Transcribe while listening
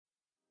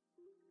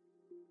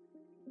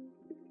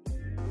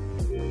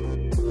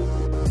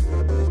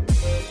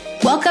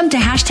Welcome to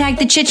Hashtag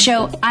The Chit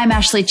Show. I'm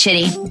Ashley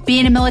Chitty.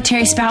 Being a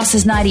military spouse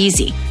is not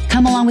easy.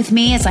 Come along with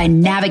me as I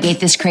navigate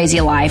this crazy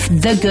life,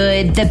 the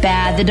good, the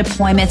bad, the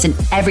deployments, and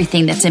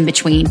everything that's in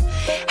between.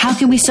 How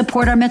can we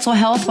support our mental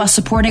health while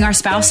supporting our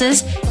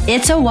spouses?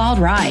 It's a wild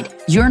ride.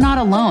 You're not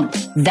alone.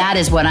 That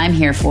is what I'm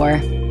here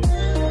for.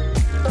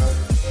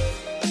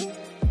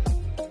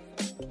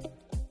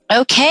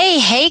 Okay.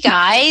 Hey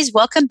guys,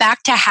 welcome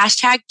back to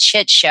Hashtag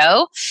Chit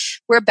Show.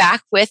 We're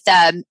back with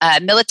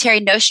Military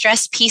No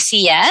Stress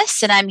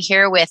PCS, and I'm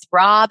here with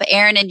Rob,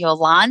 Aaron, and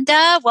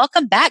Yolanda.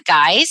 Welcome back,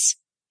 guys.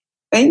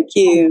 Thank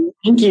you.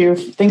 Thank you.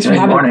 Thanks for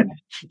having me.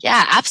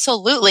 Yeah,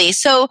 absolutely.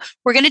 So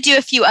we're going to do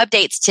a few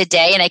updates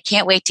today, and I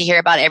can't wait to hear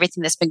about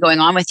everything that's been going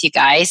on with you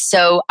guys.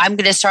 So I'm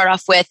going to start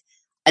off with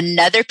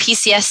another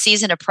PCS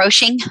season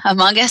approaching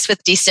among us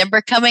with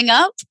December coming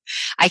up.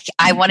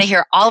 I want to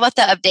hear all about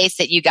the updates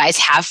that you guys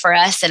have for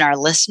us and our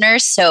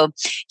listeners. So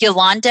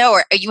Yolanda,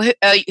 or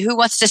who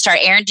wants to start?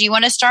 Aaron, do you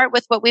want to start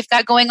with what we've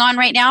got going on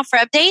right now for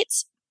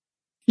updates?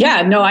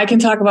 Yeah, no, I can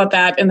talk about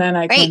that, and then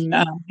I can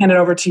hand it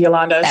over to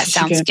Yolanda. That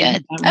sounds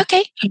good.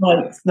 Okay.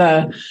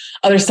 The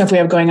other stuff we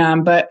have going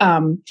on. But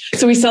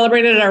so we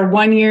celebrated our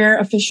 1-year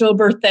official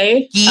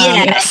birthday.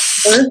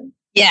 Yes.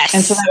 Yes.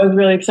 And so that was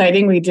really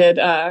exciting. We did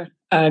a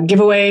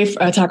giveaway,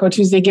 a Taco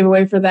Tuesday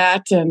giveaway for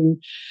that.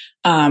 And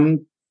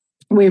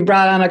we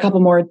brought on a couple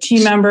more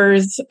team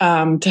members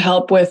to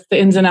help with the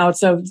ins and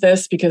outs of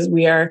this, because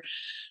we are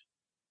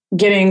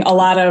getting a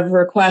lot of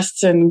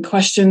requests and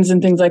questions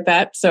and things like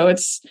that. So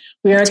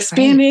we are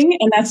expanding,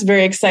 and that's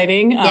very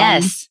exciting.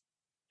 Yes.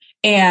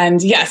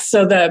 And yes,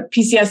 so the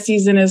PCS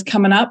season is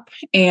coming up,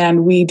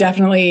 and we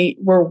definitely,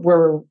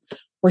 we're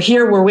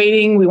here, we're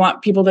waiting. We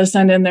want people to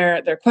send in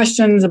their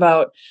questions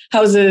about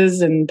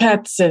houses and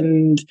pets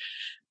and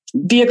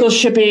vehicle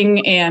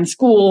shipping and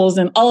schools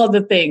and all of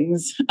the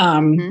things.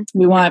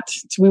 We want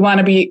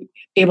to be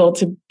able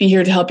to be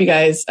here to help you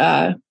guys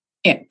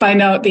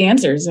find out the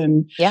answers.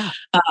 And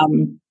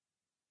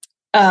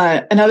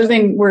another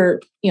thing,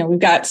 we've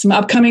got some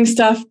upcoming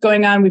stuff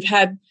going on. We've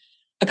had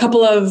a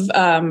couple of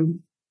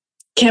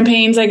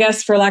campaigns, I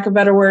guess, for lack of a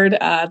better word,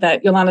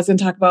 that Yolanda's going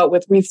to talk about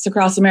with Wreaths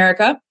Across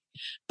America.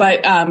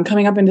 But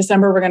coming up in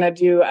December, we're going to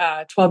do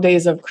 12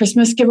 days of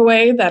Christmas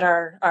giveaway that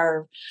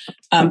our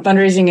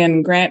fundraising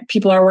and grant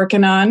people are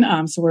working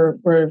on. So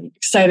we're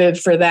excited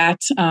for that,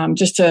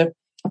 just to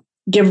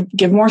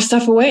give more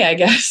stuff away, I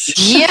guess.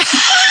 Yeah.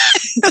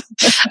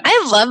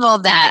 I love all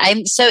that.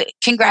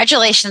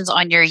 Congratulations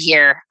on your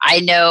year. I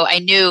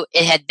knew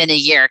it had been a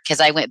year because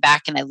I went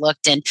back and I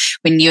looked, and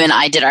when you and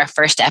I did our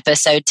first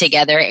episode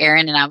together,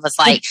 Aaron, and I was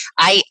like,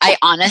 I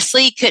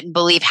honestly couldn't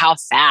believe how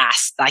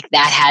fast that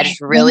had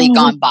really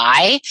gone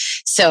by.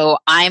 So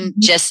I'm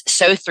just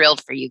so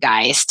thrilled for you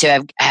guys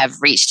to have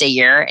reached a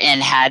year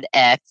and had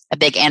a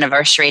big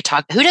anniversary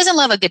talk. Who doesn't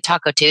love a good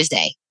Taco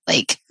Tuesday?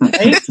 Right?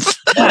 Yeah.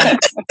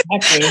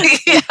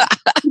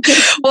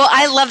 Well,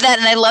 I love that.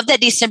 And I love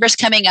that December's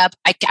coming up.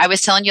 I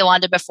was telling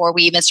Yolanda before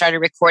we even started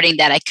recording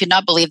that I could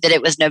not believe that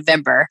it was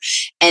November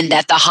and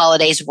that the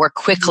holidays were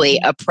quickly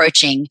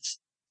approaching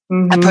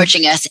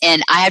us.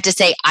 And I have to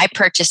say, I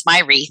purchased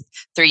my wreath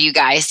through you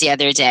guys the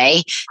other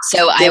day.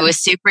 So I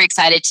was super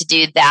excited to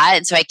do that.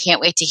 And so I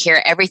can't wait to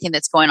hear everything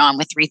that's going on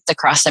with Wreaths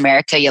Across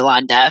America,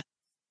 Yolanda.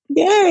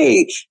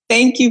 Yay.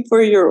 Thank you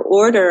for your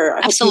order.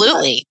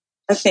 Absolutely.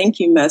 A thank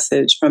you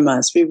message from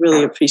us. We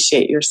really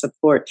appreciate your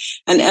support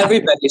and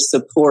everybody's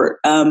support.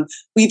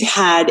 We've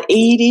had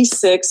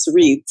 86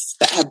 wreaths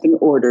that have been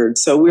ordered,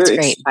 so we're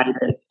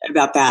excited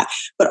about that.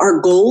 But our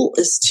goal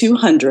is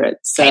 200.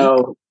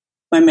 So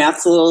my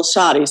math's a little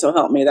shoddy, so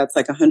help me. That's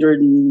like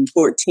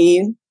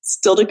 114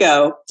 still to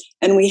go.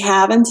 And we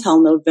have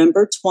until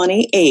November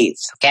 28th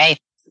to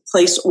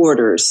place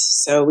orders.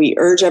 So we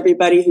urge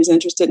everybody who's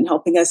interested in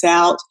helping us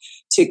out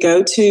to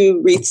go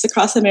to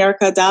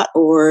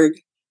wreathsacrossamerica.org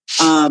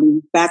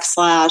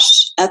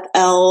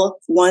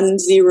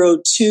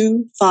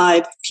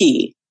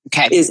 /FL1025P.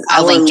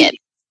 I'll link it.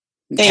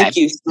 Thank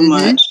you so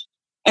much.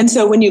 And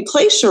so when you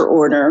place your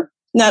order,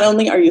 not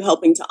only are you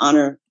helping to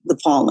honor the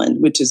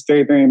fallen, which is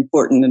very, very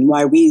important and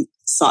why we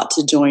sought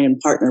to join and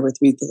partner with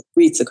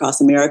Wreaths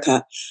Across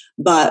America,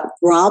 but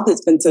Rob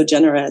has been so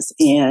generous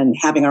in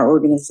having our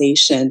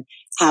organization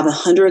have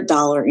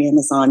 $100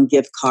 Amazon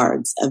gift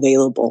cards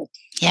available.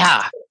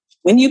 Yeah.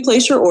 When you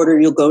place your order,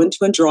 you'll go into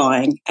a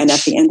drawing, and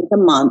at the end of the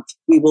month,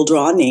 we will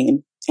draw a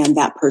name, and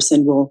that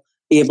person will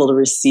be able to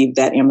receive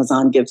that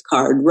Amazon gift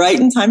card right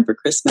in time for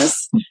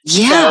Christmas.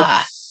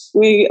 Yeah. So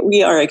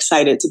we are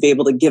excited to be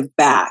able to give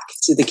back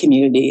to the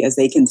community as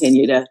they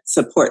continue to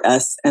support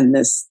us and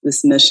this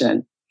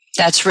mission.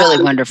 That's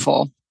really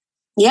wonderful.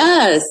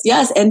 Yes.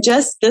 And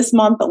just this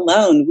month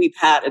alone, we've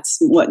had,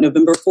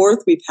 November 4th,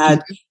 we've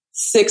had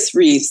 6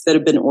 wreaths that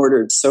have been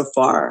ordered so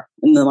far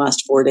in the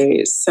last 4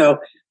 days. So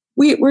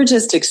we're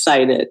just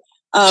excited.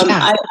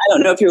 I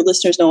don't know if your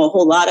listeners know a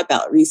whole lot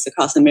about Wreaths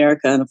Across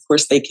America, and of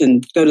course they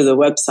can go to the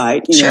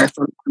website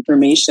for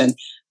information.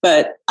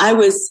 But I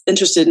was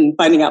interested in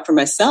finding out for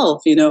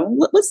myself,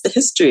 what's the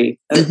history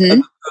of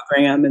the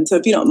program? And so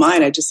if you don't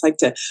mind, I'd just like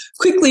to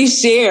quickly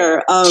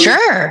share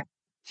Sure.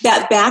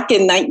 that back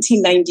in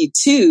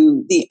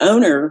 1992, the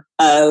owner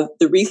of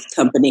the wreath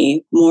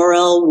company,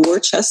 Morrell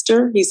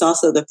Worcester, he's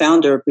also the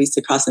founder of Wreaths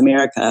Across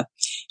America.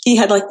 He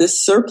had like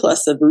this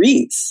surplus of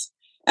wreaths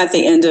at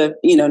the end of,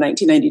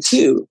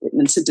 1992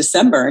 into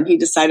December. And he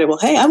decided, well,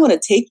 hey, I want to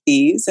take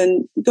these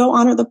and go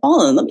honor the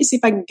fallen. Let me see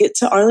if I can get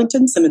to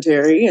Arlington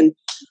Cemetery and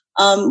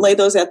lay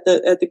those at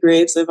the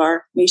graves of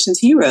our nation's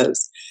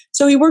heroes.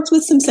 So he worked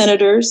with some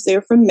senators.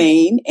 They're from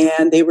Maine,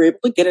 and they were able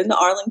to get into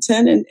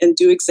Arlington and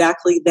do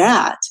exactly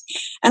that.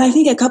 And I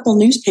think a couple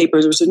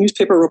newspapers, there was a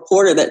newspaper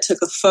reporter that took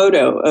a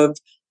photo of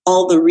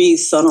all the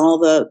wreaths on all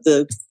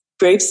the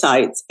grave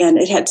sites, and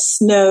it had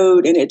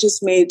snowed, and it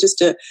just made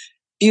just a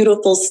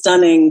beautiful,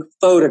 stunning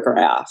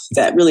photograph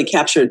that really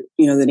captured,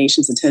 the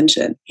nation's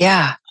attention.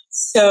 Yeah.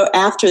 So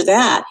after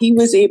that, he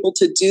was able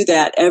to do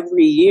that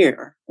every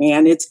year,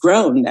 and it's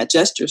grown. That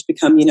gesture's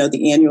become,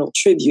 the annual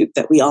tribute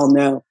that we all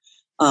know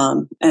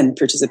and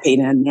participate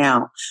in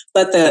now.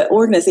 But the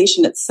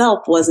organization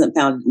itself wasn't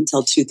founded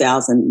until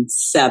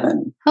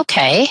 2007.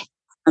 Okay.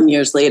 Some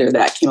years later,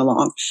 that came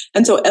along.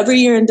 And so every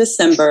year in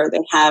December,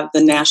 they have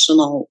the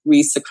National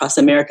Wreaths Across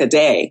America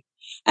Day.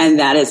 And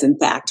that is, in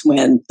fact,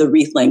 when the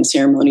wreath laying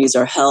ceremonies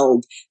are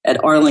held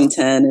at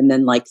Arlington and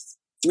then like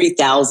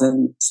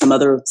 3,000 some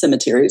other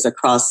cemeteries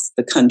across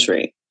the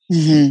country.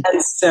 And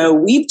so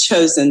we've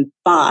chosen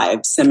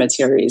 5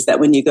 cemeteries that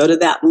when you go to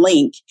that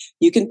link,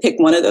 you can pick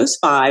one of those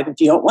 5. If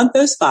you don't want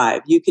those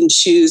 5, you can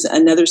choose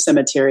another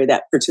cemetery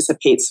that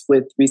participates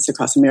with Wreaths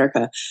Across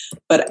America.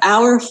 But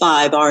our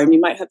 5 are, and you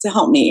might have to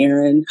help me,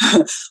 Erin,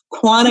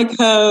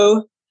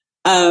 Quantico,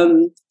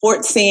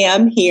 Fort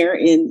Sam here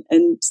in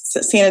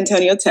San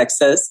Antonio,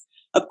 Texas.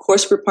 Of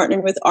course, we're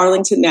partnering with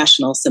Arlington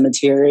National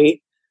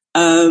Cemetery,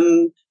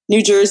 New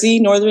Jersey,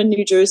 Northern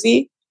New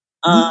Jersey,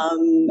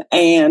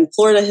 and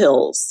Florida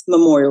Hills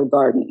Memorial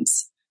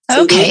Gardens.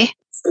 So okay.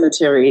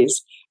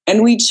 Cemeteries.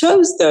 And we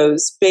chose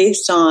those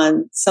based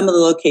on some of the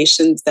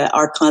locations that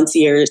our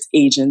concierge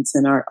agents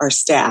and our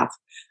staff,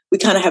 we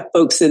kind of have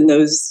folks in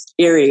those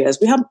areas.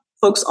 We have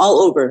folks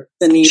all over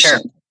the nation.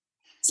 Sure.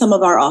 Some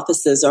of our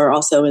offices are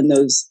also in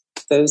those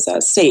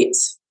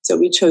states. So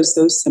we chose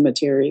those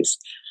cemeteries.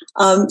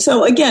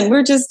 So again,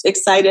 we're just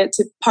excited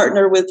to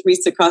partner with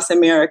Wreaths Across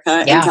America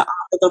and to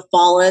honor the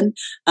fallen.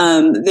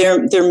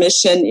 Their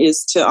mission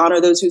is to honor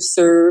those who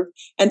serve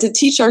and to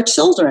teach our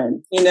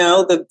children,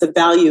 the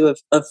value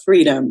of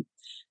freedom.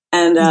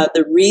 And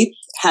the wreath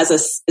has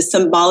a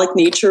symbolic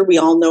nature. We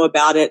all know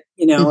about it,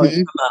 from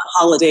a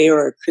holiday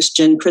or a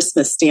Christian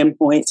Christmas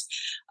standpoint.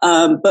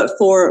 But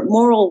for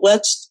Morrell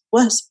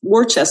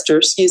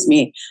Worcester,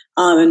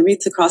 and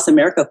Wreaths Across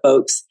America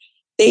folks,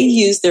 they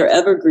use their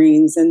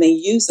evergreens and they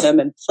use them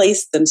and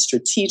place them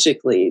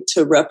strategically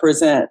to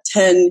represent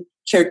 10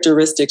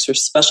 characteristics or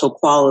special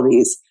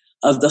qualities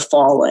of the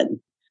fallen.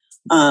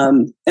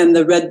 And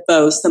the red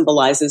bow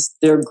symbolizes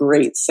their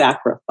great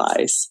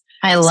sacrifice.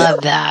 I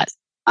love that.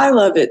 I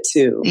love it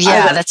too.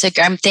 Yeah,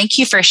 thank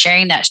you for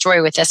sharing that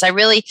story with us. I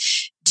really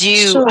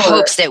do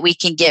hopes that we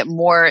can get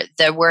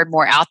the word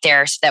more out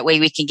there so that way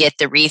we can get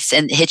the wreaths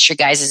and hit your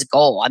guys'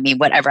 goal. I mean,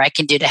 whatever I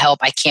can do to help,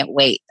 I can't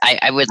wait.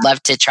 I would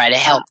love to try to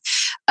help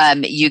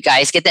you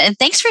guys get that. And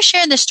thanks for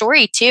sharing the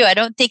story too. I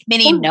don't think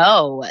many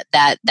know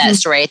that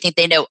story. I think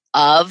they know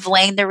of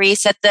laying the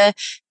wreaths at the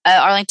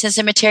Arlington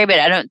Cemetery, but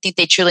I don't think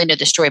they truly know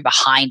the story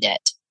behind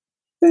it.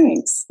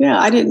 Thanks. Yeah,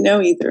 I didn't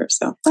know either,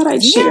 so thought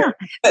I'd share.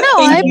 No,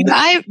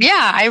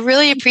 I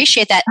really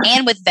appreciate that.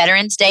 And with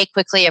Veterans Day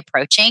quickly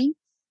approaching,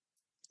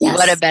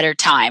 what a better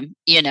time,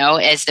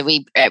 as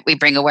we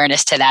bring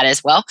awareness to that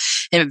as well.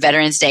 And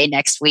Veterans Day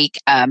next week,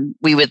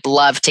 we would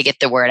love to get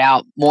the word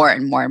out more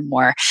and more and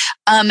more.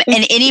 And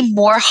any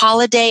more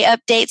holiday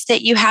updates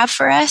that you have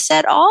for us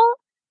at all?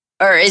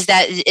 Or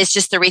it's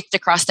just the Wreaths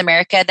Across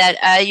America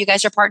that you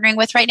guys are partnering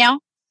with right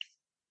now?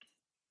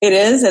 It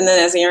is. And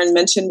then as Erin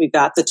mentioned, we've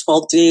got the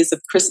 12 Days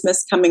of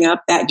Christmas coming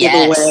up, that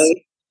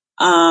giveaway.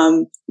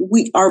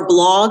 Our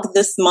blog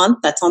this month,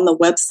 that's on the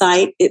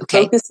website, it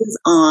focuses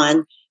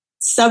on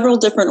several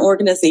different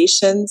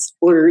organizations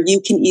where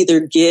you can either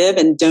give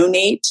and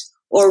donate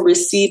or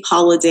receive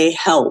holiday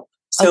help.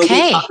 So we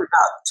talk about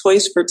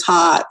Toys for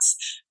Tots,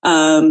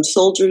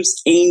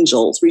 Soldiers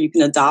Angels, where you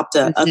can adopt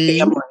a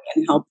family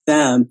and help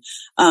them.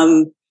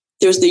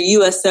 There's the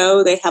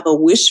USO. They have a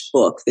wish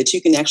book that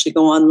you can actually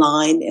go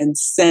online and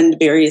send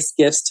various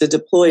gifts to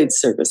deployed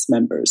service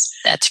members.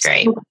 That's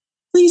great. So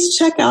please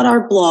check out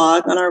our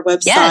blog on our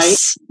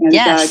website and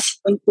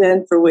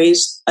LinkedIn for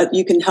ways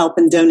you can help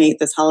and donate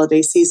this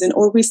holiday season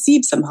or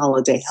receive some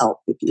holiday help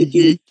if you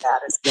need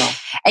that as well.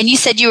 And you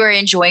said you were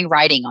enjoying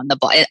writing on the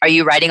blog. Are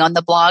you writing on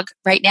the blog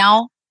right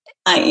now?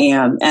 I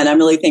am. And I'm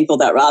really thankful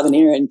that Rob and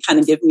Erin kind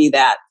of give me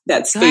that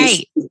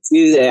space to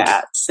do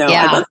that. So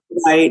I love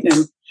to write.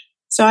 And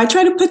so I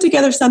try to put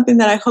together something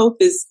that I hope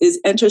is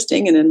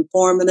interesting and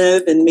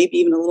informative and maybe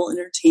even a little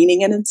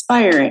entertaining and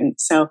inspiring.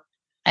 So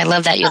I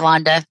love that,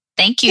 Yolanda.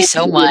 Thank you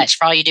so much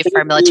for all you do for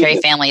our military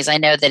families. I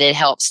know that it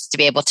helps to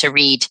be able to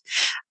read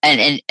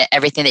and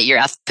everything that you're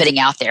putting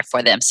out there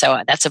for them.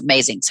 So that's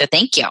amazing. So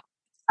thank you.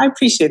 I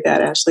appreciate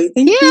that, Ashley.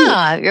 Thank you.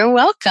 Yeah, you're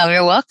welcome.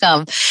 You're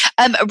welcome.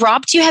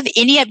 Rob, do you have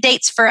any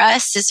updates for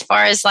us as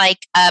far as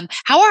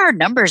how are our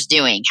numbers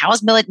doing? How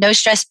is No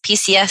Stress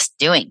PCS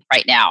doing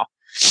right now?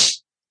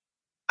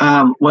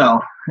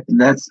 Well,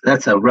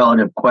 that's a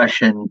relative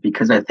question,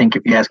 because I think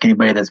if you ask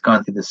anybody that's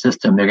gone through the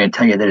system, they're going to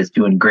tell you that it's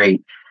doing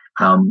great.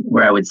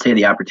 Where I would say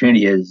the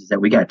opportunity is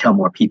that we got to tell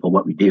more people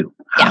what we do,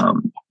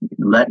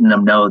 letting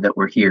them know that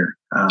we're here.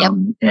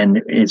 And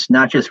it's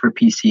not just for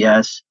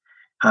PCS.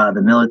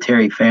 The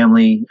military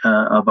family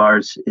of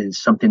ours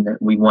is something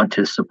that we want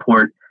to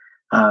support,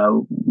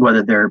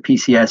 whether they're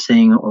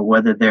PCSing or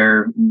whether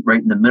they're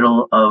right in the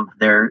middle of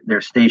their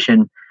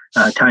station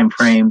time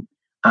frame,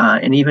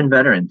 and even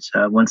veterans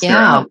once they're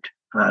out.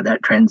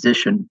 That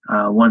transition.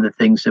 One of the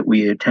things that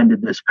we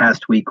attended this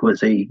past week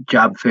was a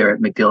job fair at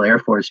MacDill Air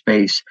Force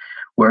Base,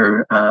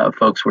 where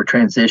folks were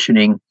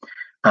transitioning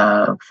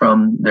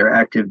from their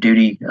active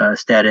duty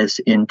status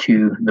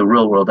into the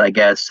real world, I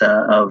guess,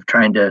 of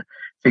trying to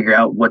figure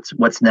out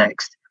what's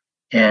next.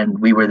 And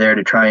we were there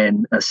to try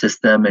and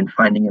assist them in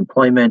finding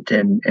employment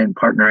and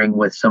partnering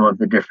with some of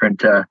the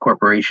different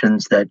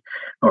corporations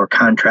or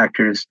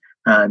contractors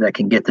that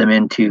can get them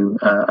into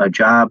a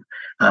job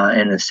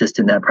and assist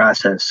in that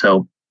process.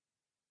 So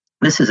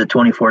this is a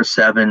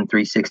 24/7,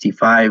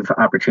 365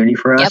 opportunity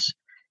for us.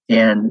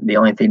 And the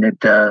only thing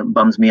that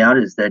bums me out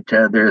is that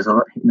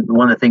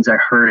one of the things I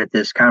heard at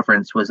this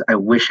conference was, I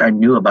wish I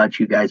knew about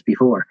you guys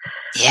before.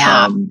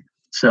 Yeah.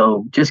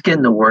 So just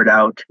getting the word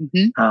out.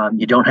 Mm-hmm.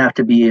 You don't have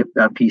to be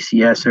a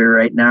PCSer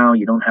right now.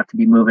 You don't have to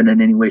be moving in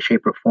any way,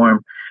 shape, or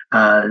form.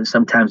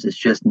 Sometimes it's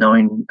just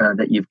knowing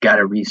that you've got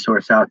a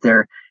resource out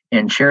there,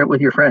 and share it with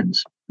your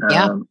friends.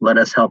 Let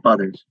us help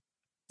others.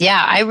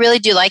 Yeah, I really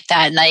do like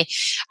that. And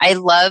I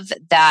love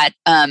that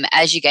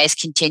as you guys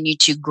continue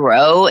to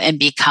grow and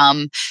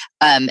become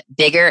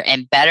bigger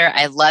and better,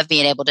 I love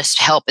being able to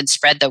help and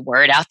spread the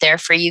word out there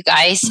for you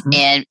guys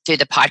and through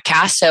the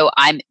podcast. So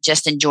I'm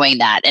just enjoying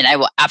that. And I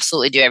will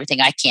absolutely do everything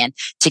I can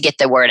to get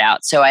the word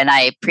out. So, and I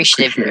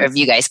appreciate of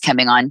you guys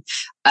coming on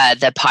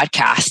the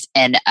podcast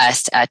and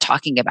us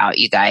talking about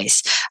you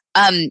guys.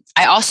 I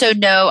also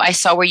know I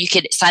saw where you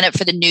could sign up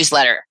for the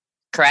newsletter.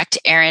 Correct,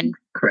 Erin?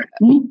 Correct.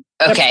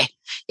 Okay.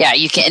 Yeah,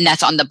 you can, and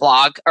that's on the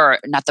blog, or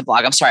not the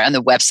blog, I'm sorry, on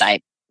the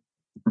website.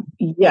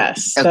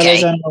 Yes, okay. That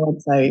is on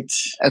the website.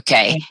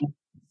 Okay.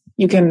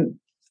 You can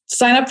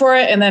sign up for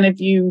it, and then if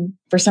you,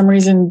 for some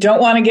reason, don't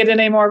want to get it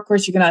anymore, of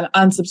course, you can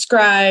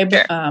unsubscribe,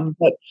 sure.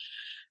 But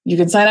you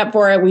can sign up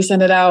for it. We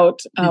send it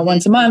out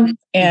once a month,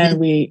 and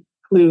we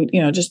include,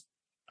 just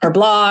our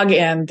blog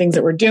and things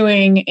that we're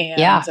doing.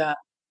 And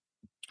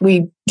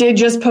we did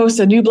just post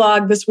a new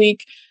blog this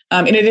week.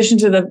 In addition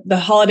to the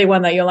holiday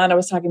one that Yolanda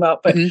was talking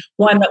about, but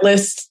one that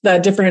lists the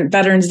different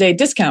Veterans Day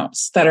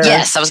discounts that are.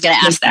 Yes, I was going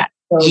to ask that.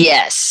 So,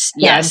 yes.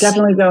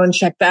 Definitely go and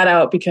check that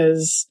out,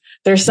 because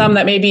there's some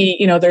that maybe,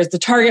 there's the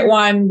Target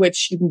one,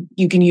 which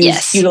you can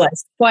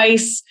utilize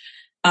twice.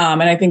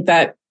 And I think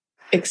that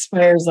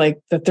expires like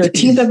the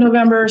 13th of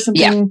November or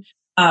something.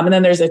 Yeah. And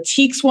then there's a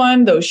Teeks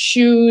one, those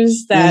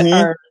shoes that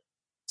are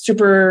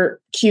super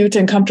cute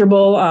and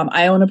comfortable.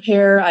 I own a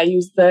pair. I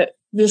use the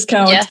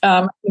discount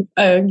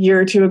a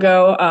year or two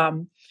ago,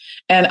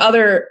 and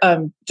other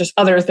just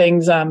other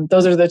things.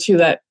 Those are the two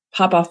that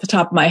pop off the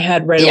top of my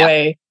head right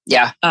away.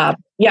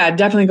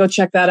 Definitely go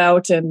check that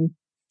out. And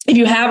if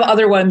you have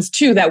other ones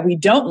too that we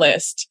don't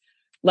list,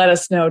 let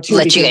us know too.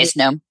 Let you guys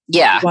know.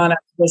 Yeah, we want to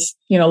just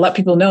let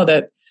people know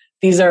that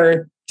these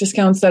are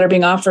discounts that are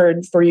being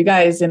offered for you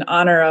guys in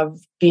honor of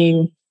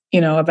being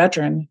a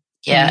veteran.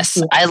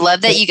 Yes. I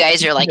love that you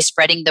guys are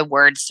spreading the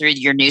word through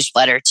your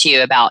newsletter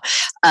too about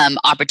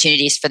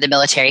opportunities for the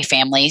military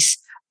families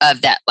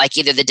of that,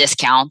 either the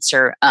discounts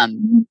or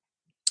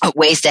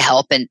ways to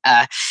help. And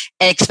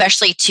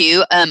especially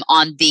too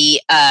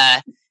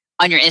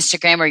on your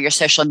Instagram or your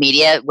social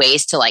media,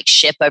 ways to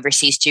ship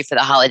overseas too for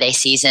the holiday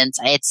seasons.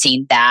 I had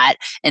seen that.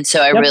 And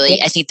so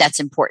I think that's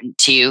important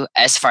too,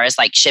 as far as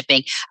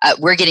shipping.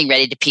 We're getting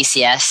ready to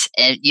PCS,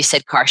 and you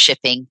said car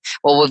shipping.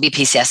 Well, we'll be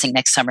PCSing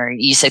next summer.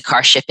 You said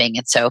car shipping.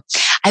 And so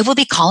I will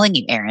be calling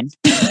you, Erin.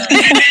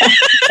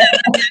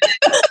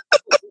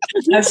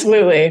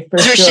 Absolutely. For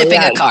shipping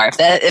a car,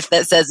 if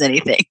that says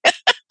anything.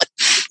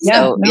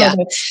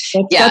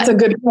 That's a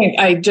good point.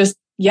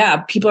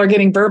 People are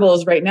getting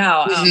verbals right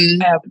now.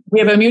 We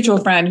have a mutual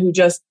friend who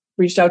just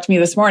reached out to me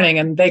this morning,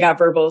 and they got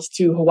verbals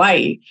to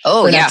Hawaii.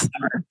 Oh, yeah. Next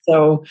summer.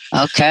 So,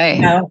 okay.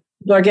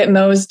 People are getting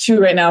those too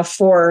right now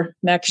for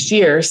next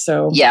year.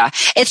 So,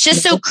 it's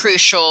just so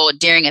crucial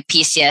during a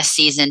PCS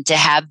season to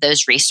have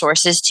those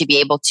resources to be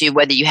able to,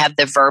 whether you have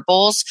the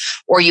verbals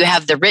or you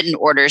have the written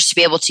orders, to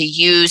be able to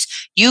use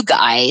you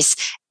guys.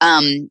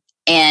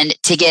 and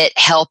to get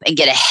help and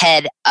get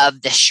ahead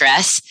of the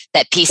stress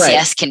that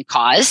PCS can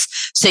cause.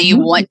 So you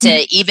want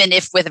to, even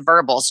if with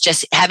verbals,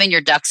 just having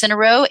your ducks in a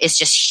row is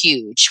just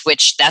huge,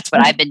 which that's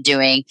what I've been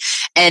doing.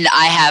 And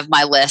I have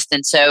my list.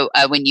 And so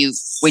when you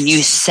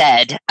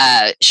said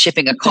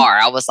shipping a car,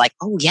 I was like,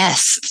 oh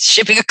yes,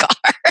 shipping a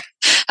car.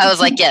 I was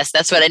like, yes,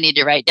 that's what I need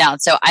to write down.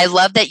 So I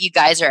love that you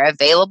guys are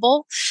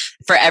available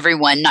for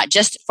everyone, not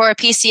just for a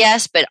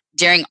PCS, but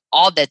during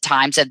all the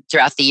times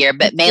throughout the year,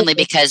 but mainly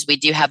because we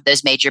do have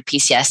those major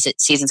PCS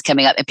seasons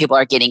coming up and people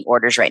are getting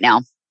orders right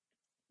now.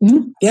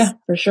 Yeah,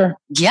 for sure.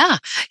 Yeah.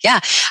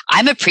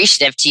 I'm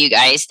appreciative to you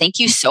guys. Thank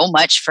you so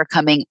much for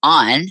coming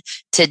on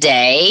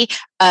today.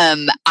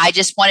 I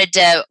just wanted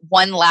to,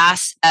 one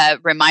last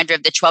reminder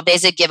of the 12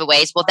 days of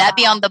giveaways. Will that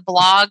be on the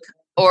blog?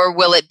 Or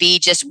will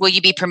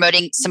you be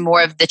promoting some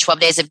more of the 12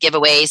 days of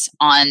giveaways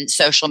on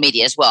social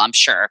media as well? I'm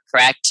sure,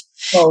 correct?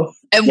 Both.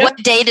 And what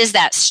day does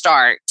that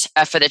start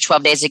for the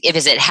 12 days?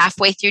 Is it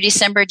halfway through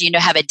December? Do you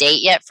have a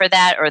date yet for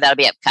that, or that'll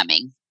be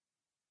upcoming?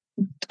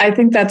 I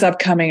think that's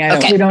upcoming.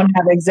 We don't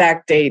have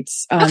exact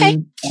dates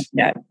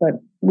yet, but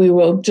we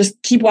will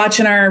just keep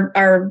watching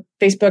our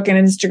Facebook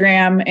and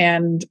Instagram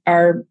and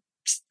our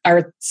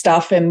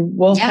stuff, and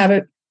we'll have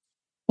it.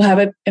 We'll have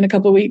it in a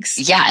couple of weeks.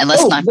 Yeah,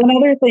 one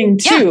other thing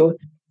too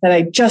that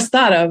I just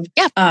thought of.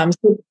 Yeah.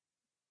 So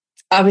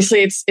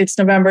obviously it's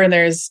November and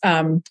there's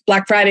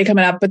Black Friday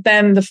coming up, but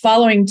then the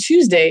following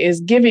Tuesday is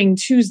Giving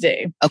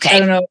Tuesday. Okay. I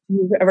don't know if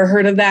you've ever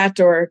heard of that,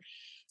 or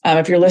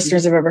if your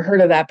listeners have ever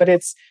heard of that, but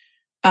it's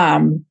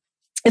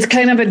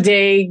kind of a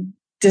day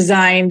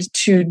designed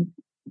to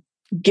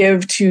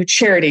give to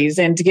charities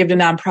and to give to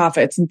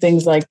nonprofits and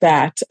things like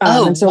that.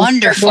 And so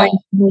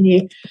wonderful.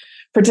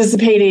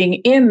 Participating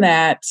in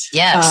that.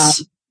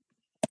 Yes.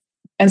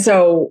 And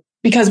so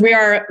because we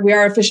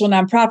are official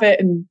nonprofit,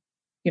 and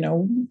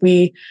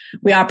we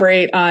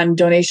operate on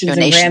donations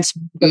and grants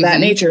of that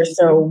nature.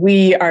 So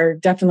we are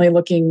definitely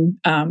looking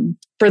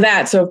for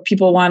that. So if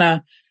people want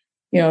to,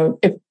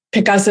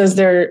 pick us as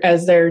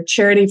their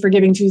charity for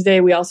Giving Tuesday,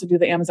 we also do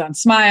the Amazon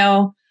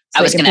Smile.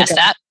 So I was going to ask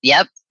that.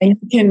 Yep.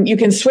 And you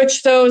can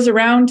switch those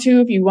around too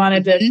if you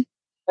wanted to.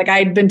 Like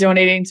I'd been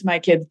donating to my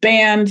kids'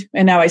 band,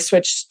 and now I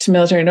switched to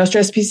Military No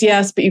Stress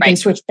PCS, but you can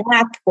switch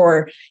back,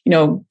 or,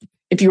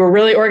 if you were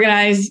really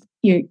organized,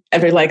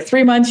 every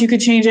 3 months you could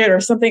change it or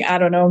something. I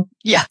don't know.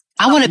 Yeah.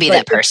 I want to be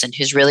that person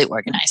who's really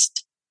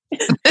organized.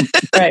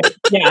 Right.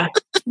 Yeah,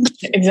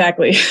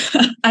 exactly.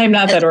 I am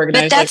not that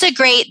organized. But that's a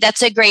great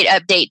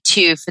update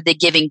too for the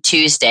Giving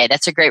Tuesday.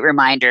 That's a great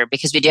reminder,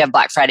 because we do have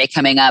Black Friday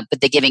coming up, but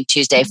the Giving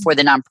Tuesday for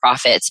the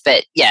nonprofits.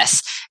 But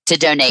yes, to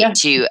donate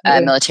to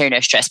Military No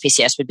Stress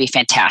PCS would be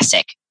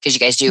fantastic, because you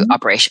guys do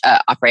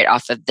operate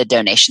off of the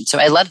donation. So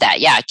I love that.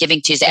 Yeah,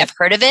 Giving Tuesday. I've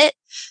heard of it,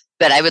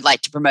 but I would like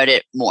to promote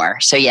it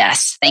more. So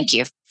yes, thank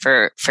you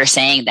for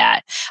saying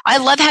that. I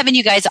love having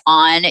you guys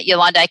on.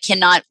 Yolanda, I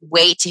cannot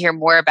wait to hear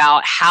more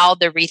about how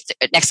the wreaths,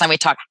 next time we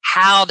talk,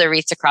 how the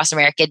Wreaths Across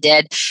America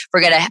did.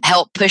 We're going to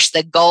help push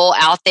the goal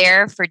out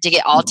there to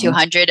get all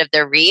 200 of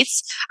the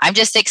wreaths. I'm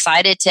just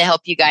excited to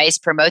help you guys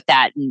promote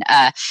that. And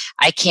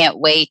I can't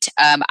wait.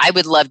 I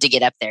would love to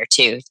get up there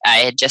too. I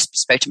had just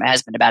spoke to my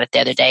husband about it the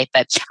other day,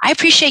 but I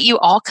appreciate you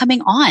all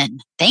coming on.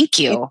 Thank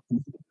you.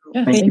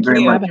 Yeah, thank you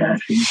very much,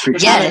 Ashley.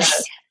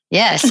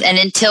 Yes. And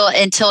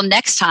until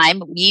next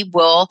time, we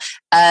will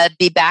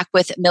be back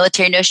with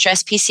Military No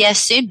Stress PCS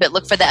soon, but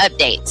look for the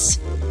updates.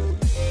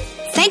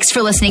 Thanks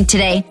for listening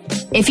today.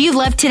 If you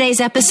loved today's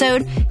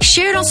episode,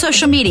 share it on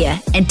social media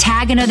and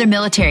tag another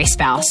military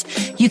spouse.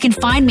 You can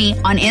find me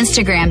on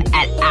Instagram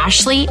at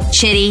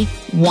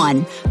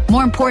AshleyChitty1.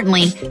 More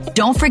importantly,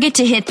 don't forget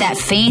to hit that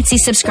fancy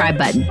subscribe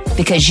button,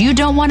 because you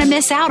don't want to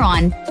miss out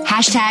on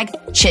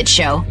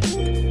 #ChitShow.